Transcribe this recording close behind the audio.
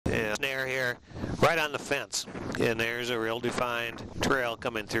right on the fence, and there's a real defined trail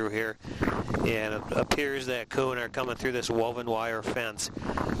coming through here, and it appears that coon are coming through this woven wire fence.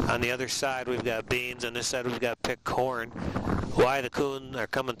 On the other side we've got beans, on this side we've got picked corn. Why the coon are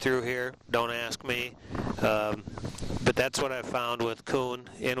coming through here, don't ask me, but that's what I found with coon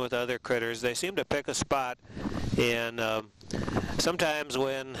and with other critters. They seem to pick a spot, and sometimes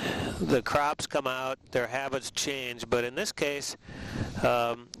when the crops come out, their habits change, but in this case,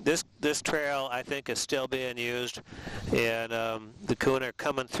 this trail I think is still being used, and the coon are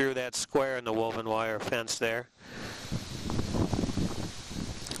coming through that square in the woven wire fence there.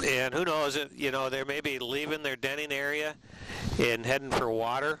 And who knows, you know, they may be leaving their denning area and heading for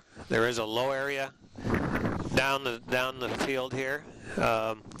water. There is a low area down the field here.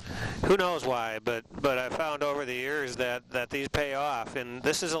 Who knows why, but I found over the years that these pay off, and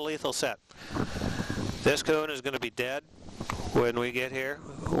this is a lethal set. This coon is going to be dead when we get here,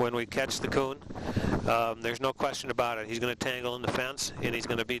 when we catch the coon. There's no question about it. He's going to tangle in the fence, and he's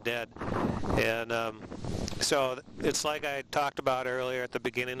going to be dead. And so it's like I talked about earlier at the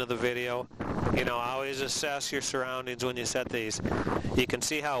beginning of the video. You know, always assess your surroundings when you set these. You can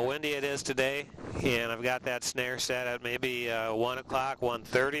see how windy it is today, and I've got that snare set at maybe 1 o'clock,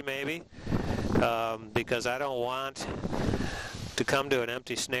 1:30 maybe, because I don't want to come to an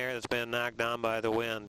empty snare that's been knocked down by the wind.